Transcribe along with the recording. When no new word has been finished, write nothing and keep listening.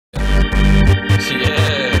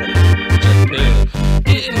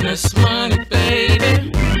this money,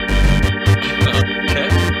 baby. Okay.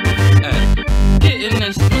 Getting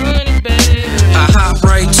this money, baby. I hop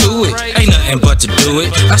right to it, ain't nothing but to do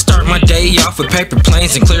it. I start my day off with paper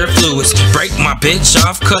planes and clear fluids. Break my bitch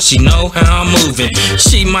off cause she know how I'm moving.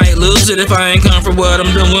 She might lose it if I ain't come for what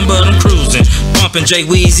I'm doing, but I'm cruising. Bumping Jay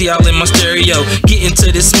Weezy all in my stereo. Getting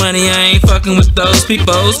to this money, I ain't fucking with those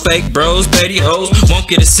peoples. Fake bros, petty hoes, won't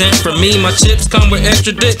get a cent from me. My chips come with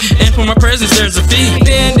extra dip, and for my presence there's a fee.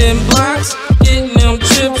 Bending blocks, getting them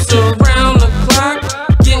chips around the clock.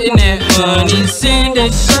 Getting that money,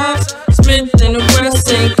 sending shots. Smith and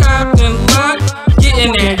Wesson, cock and lock.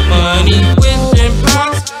 Getting that money, whipping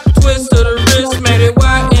pops. Twist of the wrist, made it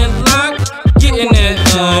white and lock. Getting that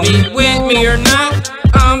money, with me or not,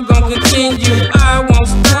 I'm gon' continue, I won't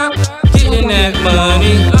stop. Getting that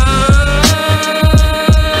money,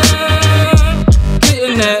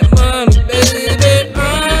 getting that money, baby.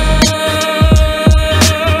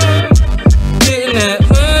 Getting that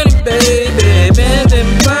money, baby.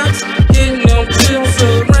 Bending blocks, getting them chips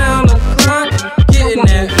around the clock. Getting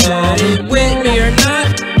that money, with me or not,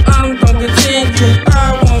 I'm gon' continue, I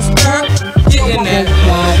won't stop. Getting that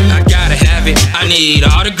money. I gotta have it, I need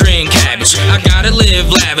all the green cabbage. I gotta live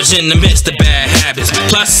lavish in the midst of bad habits.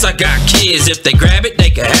 Plus I got kids, if they grab it, they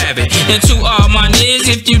can have it. And to all my niggas,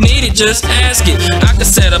 if you need it, just ask it. I can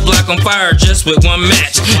set a block on fire just with one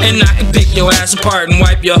match, and I can pick your ass apart and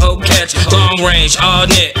wipe your whole catch. Long range, all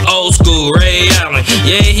net, old school, Ray Allen.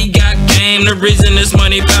 Yeah, he got game, the reason this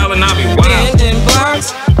money piling, I'll be wild. Bending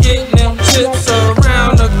blocks, getting them chips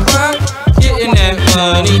around the clock. Getting that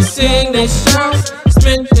money, sending shots.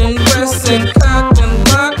 Smith and Wesson, cock and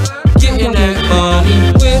lock. Getting that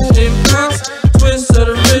money, whipping pops. Twist of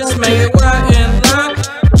the wrist, make it white and lock.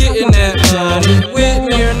 Getting that money, with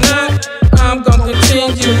me or not, I'm gon'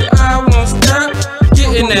 continue, I won't stop.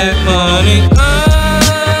 Getting that money,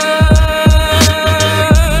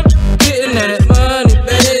 getting that money,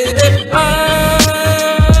 baby.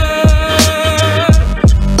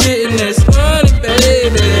 Getting this money,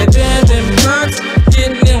 baby. Bending blocks,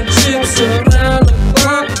 getting them chips around the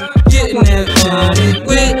clock. Getting that money,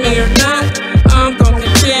 with me or not,